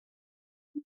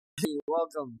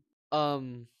Welcome.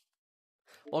 Um,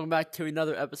 Welcome back to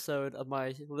another episode of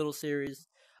my little series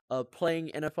of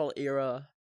playing NFL era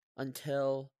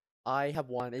until I have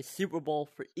won a Super Bowl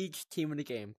for each team in the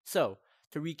game. So,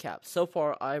 to recap, so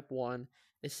far I've won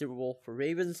a Super Bowl for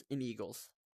Ravens and Eagles.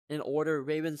 In order,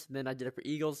 Ravens, and then I did it for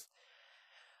Eagles.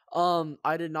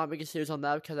 I did not make a series on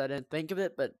that because I didn't think of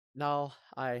it, but now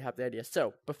I have the idea.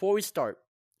 So, before we start,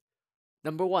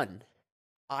 number one,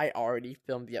 I already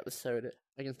filmed the episode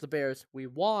against the Bears. We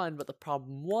won, but the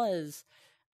problem was,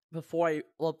 before I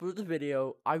uploaded the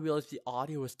video, I realized the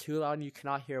audio was too loud and you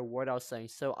cannot hear a word I was saying.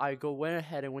 So I went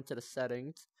ahead and went to the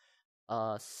settings,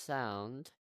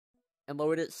 sound, and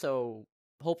lowered it so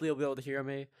hopefully you'll be able to hear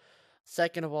me.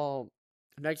 Second of all,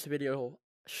 next video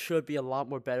should be a lot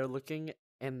more better looking,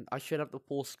 and I should have the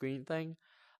full screen thing.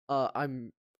 I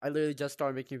literally just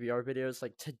started making VR videos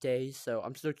like today, so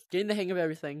I'm still getting the hang of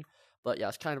everything. But yeah,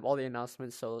 it's kind of all the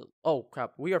announcements. So, oh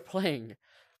crap, we are playing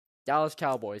Dallas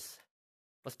Cowboys.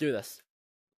 Let's do this.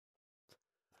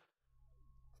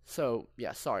 So,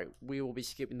 yeah, sorry. We will be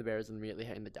skipping the Bears and immediately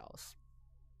heading to Dallas.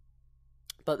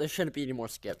 But there shouldn't be any more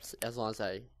skips as long as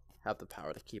I have the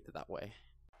power to keep it that way.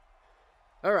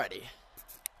 Alrighty.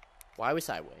 Why are we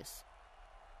sideways?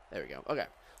 There we go. Okay.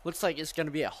 Looks like it's going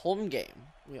to be a home game.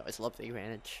 We always love the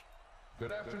advantage.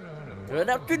 Good afternoon. Good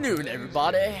afternoon,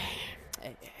 everybody.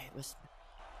 Hey, listen.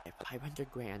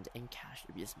 500 grand in cash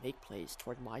to just make plays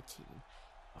toward my team.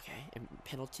 Okay, and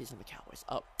penalties on the Cowboys.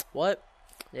 Oh, what?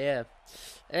 Yeah.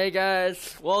 Hey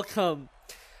guys, welcome.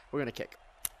 We're gonna kick.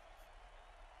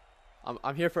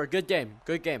 I'm here for a good game.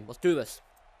 Good game. Let's do this.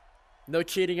 No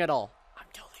cheating at all. I'm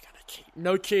totally gonna cheat.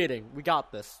 No cheating. We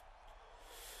got this.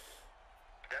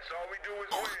 That's all we do is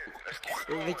win. Let's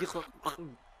keep it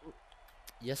going.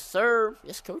 Yes, sir.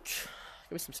 Yes, coach.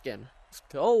 Give me some skin. Let's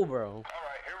go, bro. All right,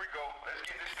 here we go. Let's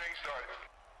get this thing started.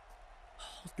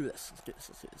 Let's do this. Let's do this.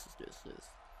 Let's do this. Let's do this. Let's do this.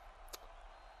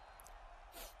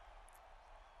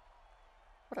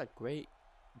 What a great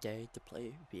day to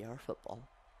play VR football.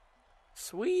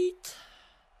 Sweet.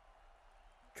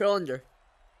 Trillinger.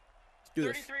 Let's do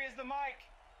this. 33 is the mic.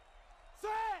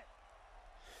 Set.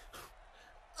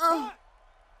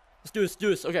 Let's do this. Do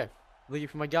this. Okay. Looking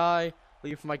for my guy.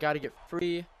 Looking for my guy to get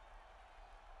free.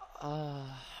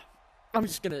 I'm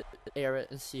just gonna air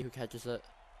it and see who catches it.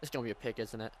 It's gonna be a pick,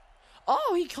 isn't it?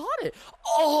 Oh, he caught it.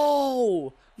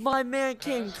 Oh, my man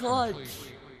came clutch.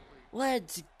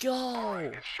 Let's go.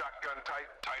 It's shotgun tight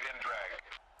end drag.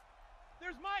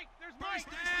 There's Mike. There's Mike.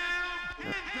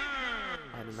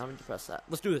 I did not mean to press that.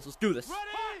 Let's do this. Let's do this.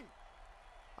 Ready?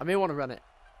 I may want to run it.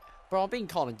 Bro, I'm being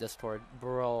called in Discord.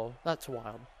 Bro, that's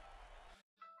wild.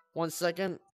 1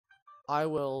 second. I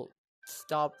will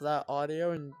stop that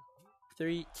audio in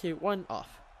 3, 2, 1.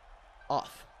 Off.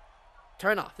 Off.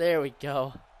 Turn off. There we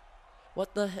go.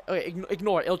 What the heck? Okay,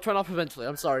 ignore it. It'll turn off eventually.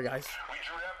 I'm sorry, guys.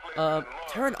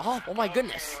 Turn off. Oh my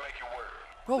goodness.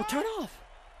 Bro, turn off.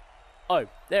 Oh,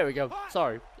 there we go.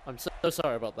 Sorry. I'm so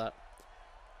sorry about that.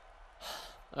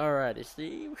 Alrighty,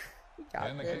 see? We got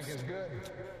And the this. kick is good.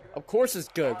 Of course it's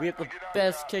good. We have the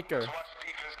best kicker.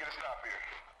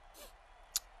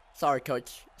 Sorry,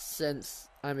 coach. Since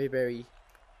I'm a very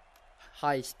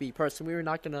high-speed person, we were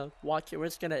not going to watch it. We're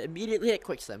just going to immediately hit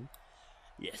quicksand.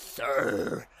 Yes,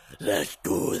 sir. Let's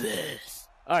do this.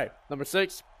 Alright, number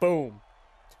 6. Boom.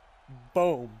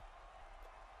 Boom.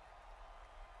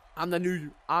 I'm the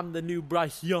new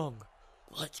Bryce Young.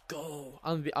 Let's go.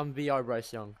 I'm VR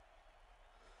Bryce Young.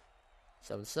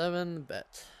 7-7,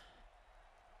 bet.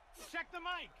 Check the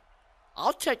mic.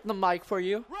 I'll check the mic for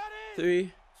you.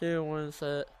 Ready? 3, 2, 1,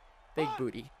 set. Big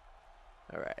booty.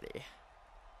 Alrighty.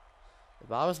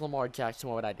 If I was Lamar Jackson,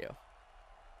 what would I do?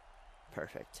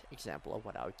 Perfect example of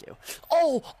what I would do.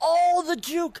 Oh, the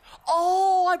juke!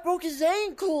 Oh, I broke his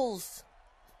ankles!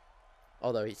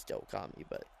 Although he still caught me,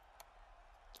 but...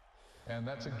 And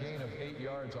that's a gain of 8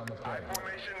 yards on the play.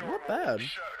 Not bad.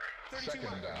 Second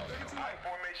down.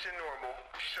 Formation normal.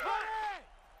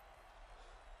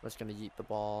 I'm just gonna yeet the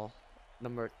ball.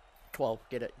 Number 12.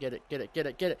 Get it, get it, get it, get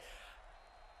it, get it.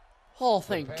 Oh,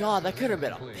 thank God. That could have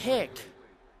been a pick.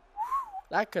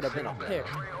 That could have been a pick.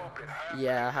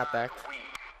 Yeah, halfback.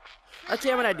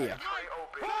 Actually, I have an idea.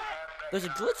 There's a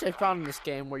glitch I found in this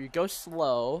game where you go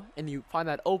slow and you find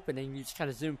that opening, you just kind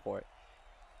of zoom for it.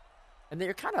 And then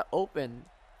you're kind of open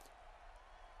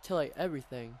to like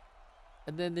everything.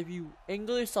 And then if you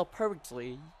angle yourself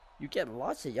perfectly, you get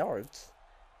lots of yards.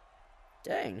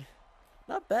 Dang.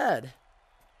 Not bad.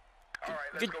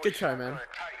 Good try, man.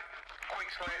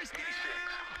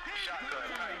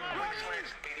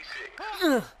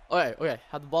 Okay,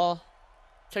 have the ball.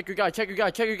 Check your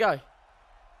guy.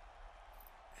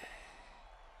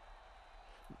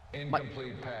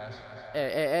 Incomplete pass.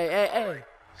 Hey.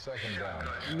 Second down.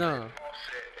 No. Offset,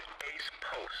 ace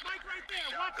post. Mike right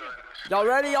there, watch him. Y'all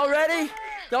ready? Y'all ready?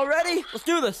 Y'all ready? Let's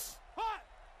do this. Hot.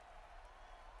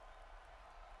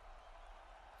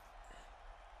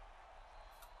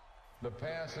 The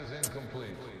pass is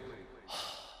incomplete.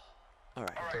 All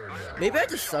right. Third down. Maybe I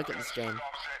just suck at this game.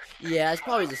 Yeah, it's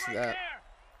probably just that.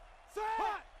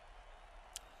 Hot.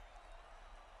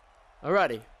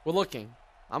 Alrighty, we're looking.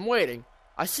 I'm waiting.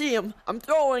 I see him. I'm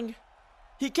throwing.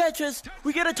 He catches.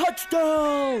 We get a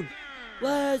touchdown.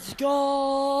 Let's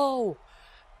go.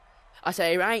 I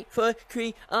say right foot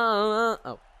creep.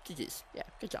 Oh, GG's. Yeah,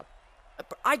 good job.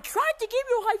 I tried to give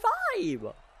you a high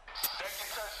five. Second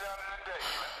touchdown of the day.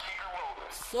 Let's keep it rolling.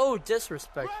 So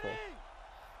disrespectful.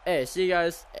 Hey, see you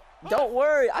guys. Don't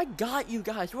worry. I got you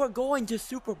guys. We're going to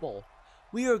Super Bowl.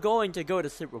 We are going to go to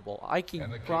Super Bowl. I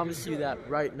can promise you that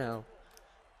right now.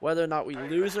 Whether or not we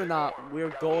lose or not,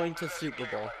 we're going to Super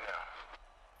Bowl.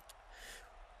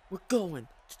 We're going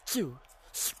to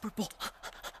Super Bowl.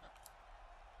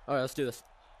 Alright, let's do this.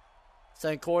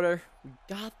 Second quarter, we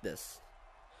got this.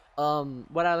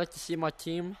 What I like to see in my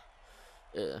team,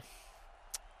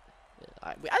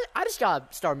 I just gotta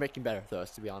start making better throws,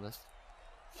 to be honest.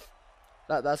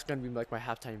 That's gonna be like my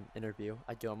halftime interview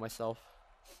I do on myself.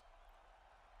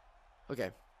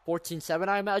 Okay, 14-7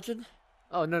 I imagine?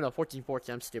 Oh, no, 14-14,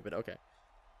 I'm stupid, okay.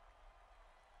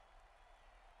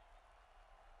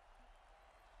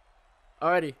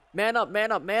 Alrighty, man up.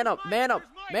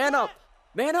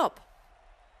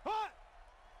 Hot.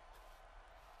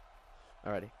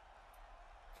 Alrighty.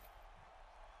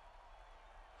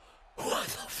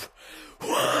 What?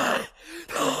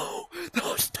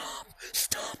 No, stop,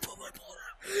 put my ball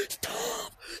down.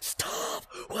 Stop,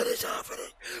 what is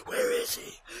happening? Where is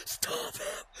he? Stop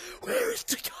him. Where is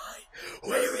the guy?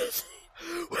 Where is he?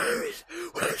 Where's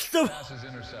the... Pass is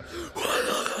intercepted.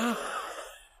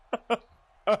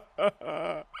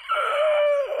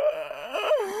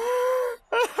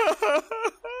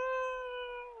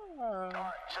 Alright,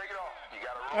 shake it off. You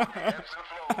gotta roll the ebbs and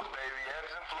flows, baby.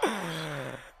 Ebbs and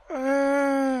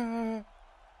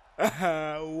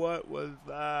flows. What was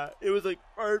that? It was like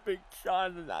perfect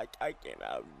shot and that guy came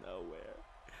out of nowhere.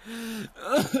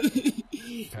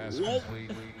 Pass What?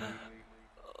 complete.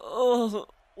 Oh,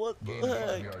 what the Gain 5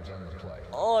 heck? yards on the play.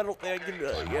 Oh, I don't think I can do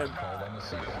that again. Called on the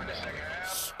second down.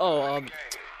 Oh,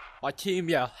 my team,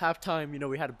 yeah, halftime,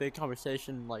 we had a big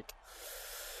conversation, like,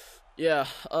 yeah,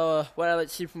 what I like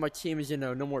to see from my team is,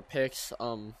 no more picks,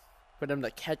 for them to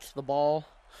catch the ball.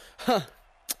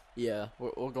 Yeah,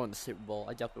 we're going to Super Bowl.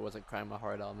 I definitely wasn't crying my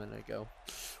heart out a minute ago.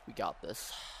 We got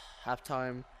this.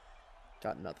 Halftime,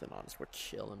 got nothing on us. We're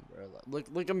chilling, bro.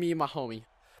 Look at me and my homie.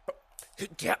 Bro,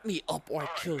 get me up or I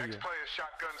kill you. Next play is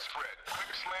shotgun spread.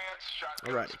 Quick slants,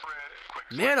 shotgun Alrighty. spread.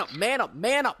 Quick Man slants. up.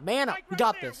 Mike We right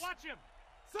got there, this. watch him.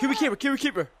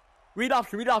 Keeper. Read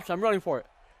option. I'm running for it.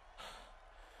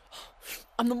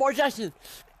 I'm Lamar Jackson.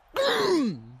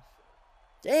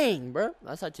 Dang, bro.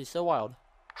 That's actually so wild.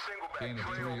 Single back, Gain of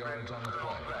tray 3 open. yards on the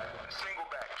play. Single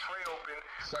back, tray open.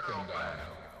 Second down.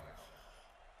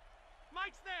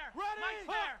 Mike's there. Mike's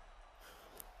there.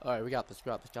 Alright, we got this.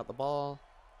 Got the ball.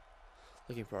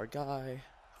 Looking for our guy.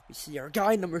 We see our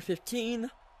guy, number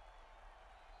 15.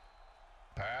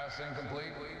 Pass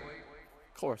incomplete.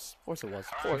 Of course it was.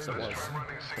 Of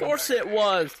course it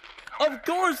was.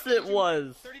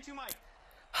 32 Mike.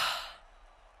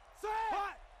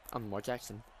 Hot. I'm Lamar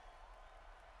Jackson.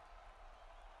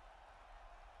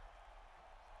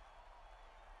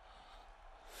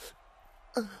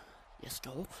 Yes,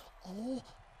 go. Oh,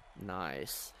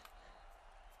 nice.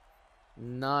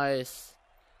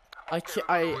 I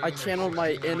channeled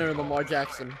my inner Lamar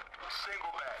Jackson.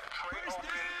 Single back, tray open,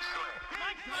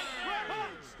 slant.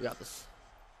 We got this.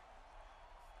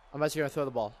 I'm actually gonna throw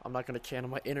the ball. I'm not gonna channel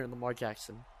my inner Lamar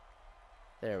Jackson.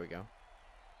 There we go.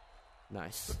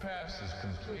 Nice. The pass is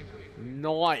complete.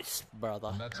 Nice, brother.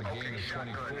 And that's a gain of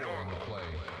 24 on the play.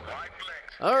 Wide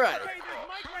flex. Alright. Hey, there's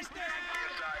Mike right there.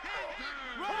 Inside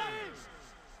cross. Run.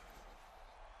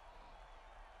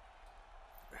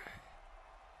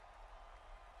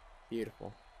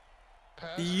 Beautiful.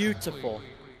 Pass Beautiful.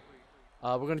 complete.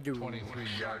 We're gonna do.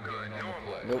 23-yard gain on the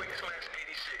play. Nope. Quick slants,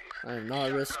 86. I am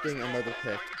not risking another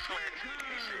pick. Quick slants,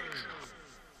 86.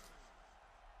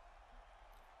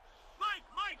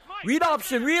 Mike. Read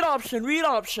option. Ready.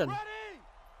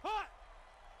 Hot.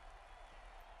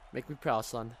 Make me proud,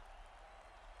 son.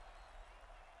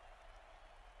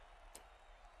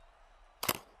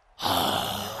 Play.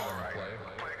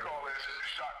 Play call is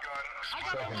shotgun,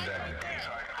 Second down.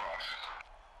 inside cross.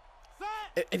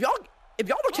 Set. If y'all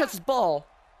don't catch this ball,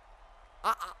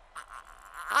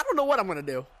 I don't know what I'm gonna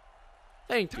do.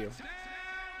 Thank you.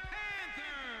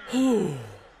 Whew.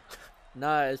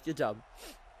 Nice, good job.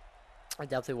 I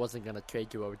definitely wasn't gonna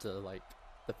trade you over to like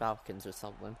the Falcons or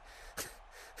something.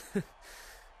 Hey,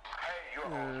 you're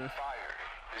on fire.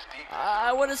 This defense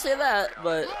I wouldn't say that,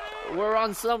 but we're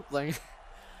on something.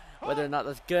 Whether or not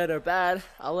that's good or bad,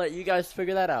 I'll let you guys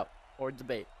figure that out or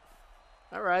debate.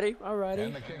 Alrighty.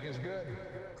 And the kick is good.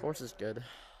 Of course it's good.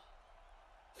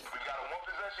 we got a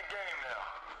one-possession game now.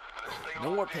 Let's stay No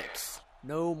more locked in. picks.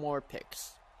 No more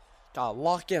picks. Gotta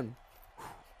lock in.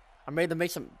 I'm ready to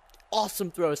make some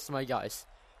awesome throws to my guys.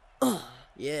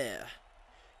 Yeah.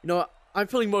 You know what? I'm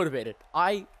feeling motivated.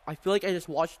 I feel like I just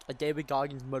watched a David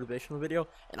Goggins motivational video,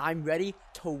 and I'm ready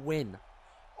to win.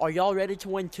 Are y'all ready to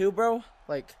win too, bro?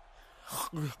 Like,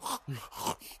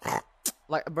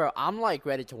 bro, I'm like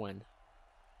ready to win.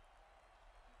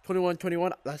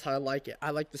 21-21, that's how I like it.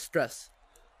 I like the stress.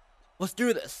 Let's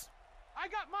do this. I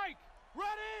got Mike.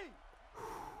 Ready.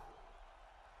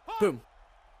 Boom.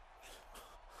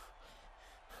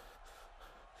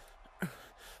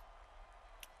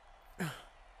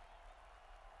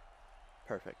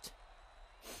 Perfect.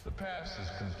 The pass is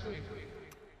complete.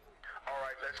 All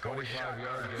right, let's go with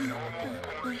 25-yard shotgun. gain on the play.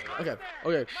 Corner strike. Okay.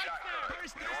 Shotgun.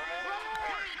 Normal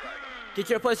corner strike.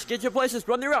 Get your places,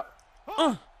 run your route.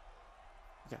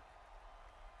 Okay.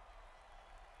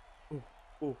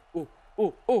 Ooh.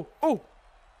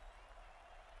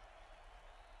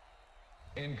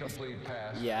 Incomplete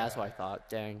pass. Yeah, that's what I thought.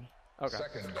 Dang. Okay.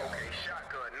 Second down. Okay,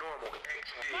 shotgun, normal,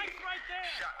 XD. Mike right there.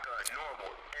 Shotgun,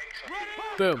 normal, XD. Ready.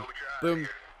 Boom. Go with your eyes Boom. here.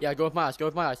 Yeah, go with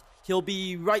my eyes. He'll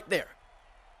be right there.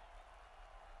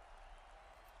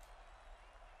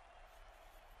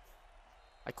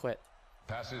 I quit.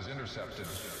 Pass is intercepted.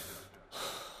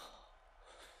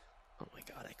 Oh my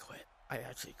god, I quit. I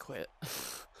actually quit.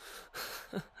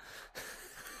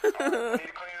 We need to clean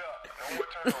it up. No more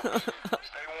turnovers.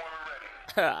 Stay warm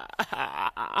and ready.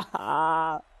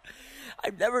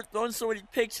 I've never thrown so many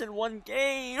picks in one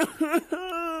game.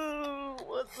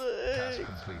 What the Pass heck?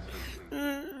 complete.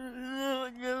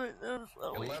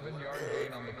 Oh, 11-yard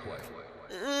gain on the play.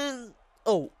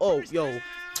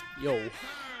 yo,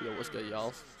 what's good,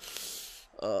 y'all?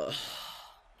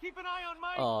 Keep an eye on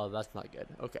Mike. Oh, that's not good.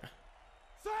 Okay.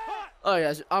 Set. Oh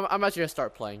yeah, I'm actually gonna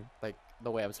start playing like the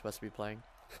way I'm supposed to be playing.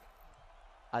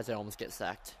 As I almost get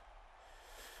sacked.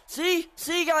 See,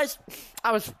 guys,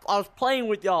 I was playing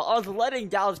with y'all. I was letting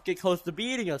Dallas get close to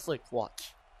beating us. Like,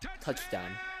 watch,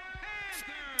 touchdown.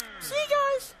 See,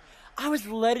 guys, I was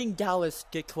letting Dallas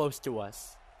get close to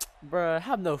us. Bruh,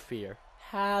 have no fear.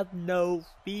 Have no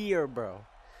fear, bro.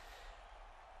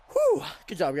 Whew,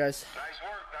 good job, guys. Nice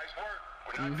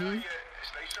work. We're not done yet.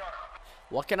 Stay sharp.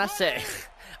 What can I say?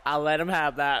 I let him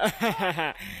have that.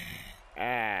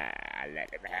 I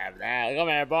let him have that. Come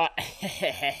here, boy.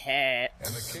 And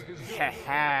the kick is good.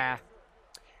 Ha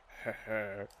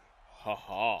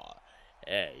ha.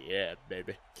 Yeah,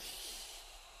 baby.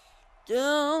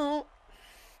 Don't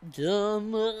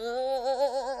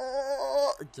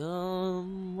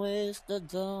waste the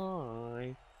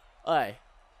time. Alright,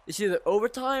 it's either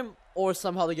overtime or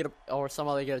somehow they get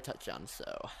a touchdown.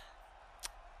 So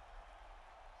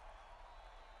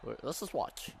let's just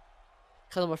watch.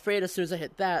 Because I'm afraid as soon as I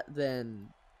hit that, then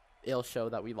it'll show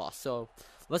that we lost. So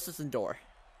let's just endure.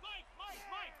 Mike,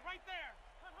 right there.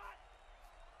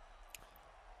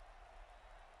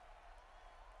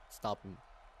 Stop him.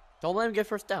 Don't let him get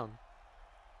first down.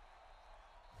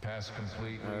 Pass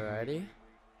complete. Alrighty.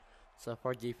 So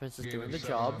far, defense is Gain doing of the 7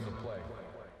 job. on the play.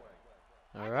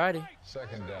 Alrighty.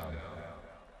 Second down.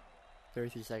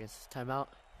 33 seconds. Timeout.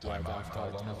 Timeout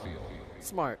called on the field.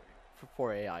 Smart.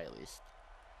 For AI, at least.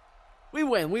 We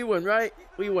win, right?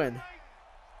 We win.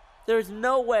 There's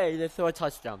no way they throw a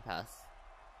touchdown pass.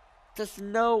 Just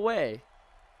no way.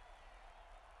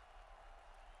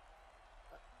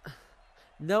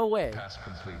 No way. Pass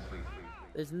complete.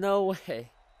 There's no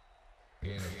way.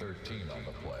 Gain of 13 on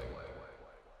the play.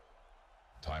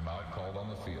 Timeout called on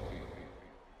the field.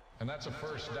 And that's a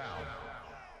first down.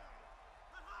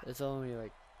 There's only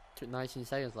like 19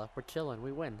 seconds left. We're chilling.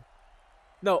 We win.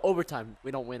 No, overtime. We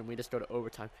don't win. We just go to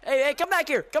overtime. Hey, come back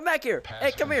here. Pass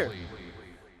Hey, come here. complete.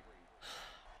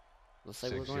 Looks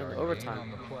like we're 6 going yard to gain overtime.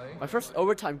 on the play. My first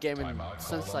overtime game Timeout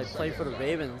since called I on the played for the second.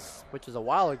 Ravens, which was a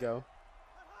while ago.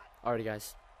 Alrighty,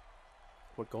 guys.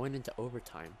 We're going into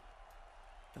overtime.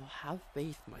 Don't have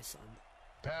faith, my son.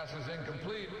 Pass is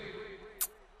incomplete.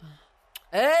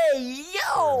 Hey,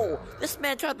 yo! This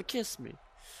man tried to kiss me.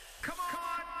 Come on,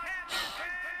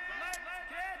 let's get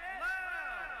loud.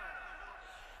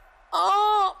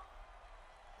 Oh!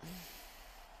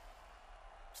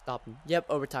 Stop him. Yep,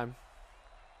 overtime.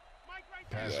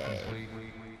 Pass complete.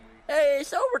 Hey,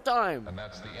 it's overtime. And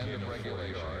that's the end of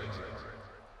regulation.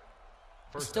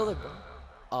 First Still down. there.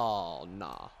 Oh,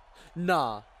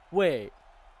 nah. Wait.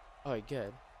 Alright,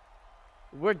 good.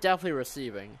 We're definitely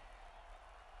receiving.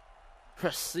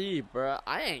 Receive, bruh.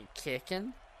 I ain't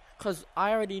kicking. Because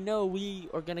I already know we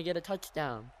are going to get a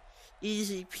touchdown.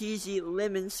 Easy peasy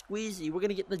lemon squeezy. We're going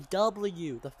to get the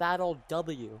W. The fat old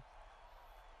W.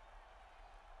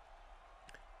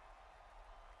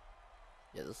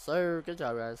 Yes, sir. Good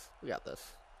job, guys. We got this.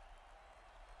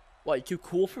 What, you too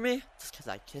cool for me? Just because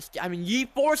I kissed you? I mean, you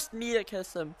forced me to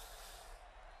kiss him.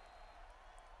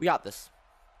 We got this.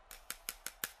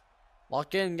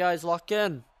 Lock in, guys. Lock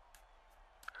in.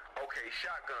 Okay,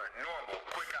 shotgun, normal,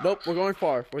 quick outs. Nope, we're going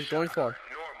far. We're going far.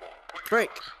 Normal, quick Break.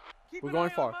 outs. Keep We're an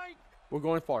going eye far. on Mike. We're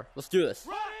going far. Let's do this.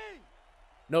 Ready.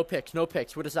 No picks. No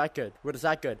picks. What is that good? What is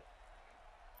that good?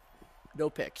 No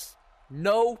picks.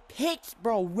 No picks,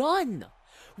 bro. Run.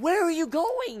 Where are you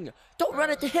going? Don't run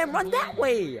it to him. Run that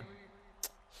way.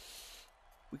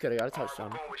 We could have got a We're touchdown.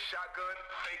 going with shotgun,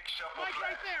 fake shuffle Mike flat.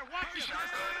 right there. Watch it. Shotgun,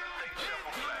 fake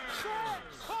shuffle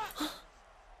flat.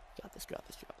 Got this. Got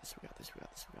this. Got this. We got this. We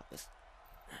got this. We got this.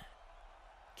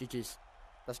 GG's.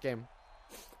 That's game.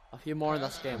 A few more and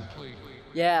that's game. Complete.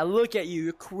 Yeah, look at you.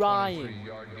 You're crying.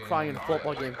 23-yard gain Crying in a on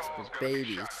football offense. game Call's with gonna be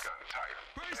babies. shotgun type.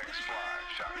 Next slide,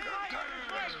 shotgun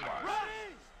type. Next slide.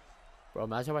 Ready. Bro,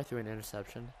 imagine if I threw an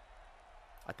interception.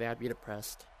 I think I'd be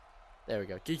depressed. There we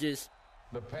go. GG's.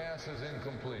 The pass is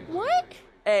incomplete. What?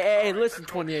 Hey, listen,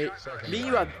 28. Me and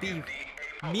you have beef.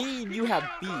 Me and you have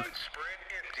beef. Spread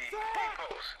empty,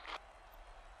 post.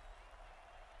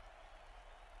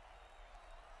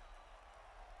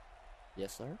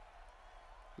 Yes, sir.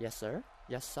 Yes, sir.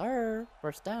 Yes, sir.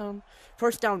 First down.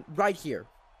 First down right here.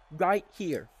 Right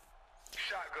here.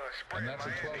 Shotgun, spread And that's a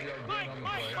Miami. 12-yard gain on the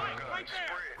play. Shotgun, right there.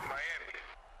 spread Miami.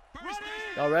 Ready.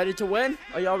 Y'all ready to win?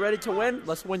 Are y'all ready to win?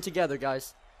 Let's win together,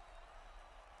 guys.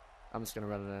 I'm just gonna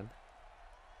run it in.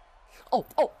 Oh.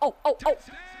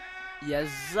 Yes,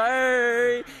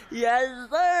 sir. Yes,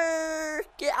 sir.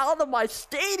 Get out of my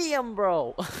stadium,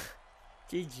 bro.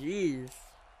 GG's.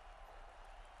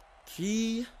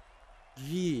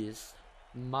 GG's.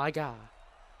 My God.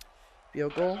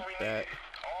 Field goal. That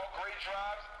All great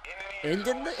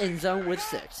drives, ended the end zone with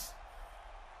 6.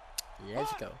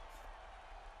 Let's go.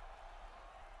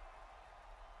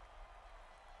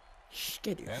 Shh,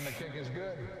 get here. And the kick is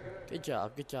good. Good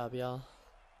job, y'all.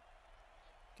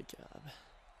 Good job.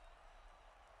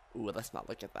 Ooh, let's not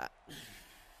look at that.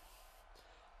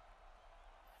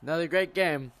 Another great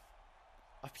game.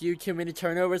 A few too many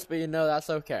turnovers, but you know that's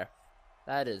okay.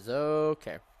 That is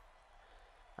okay.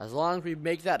 As long as we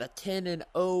make that a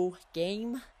 10-0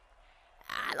 game,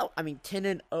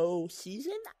 10-0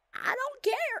 season, I don't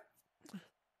care.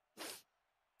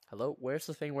 Hello? Where's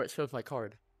the thing where it shows my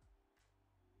card?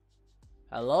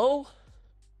 Hello?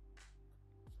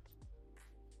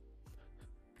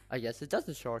 I guess it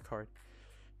doesn't show our card.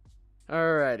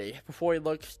 Alrighty. Before we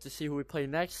look to see who we play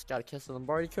next, gotta kiss the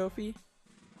Lombardi Trophy.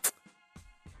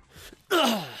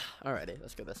 Alrighty,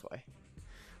 let's go this way.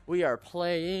 We are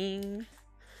playing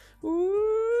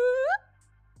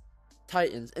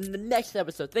Titans in the next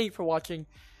episode. Thank you for watching,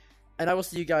 and I will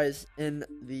see you guys in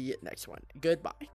the next one. Goodbye.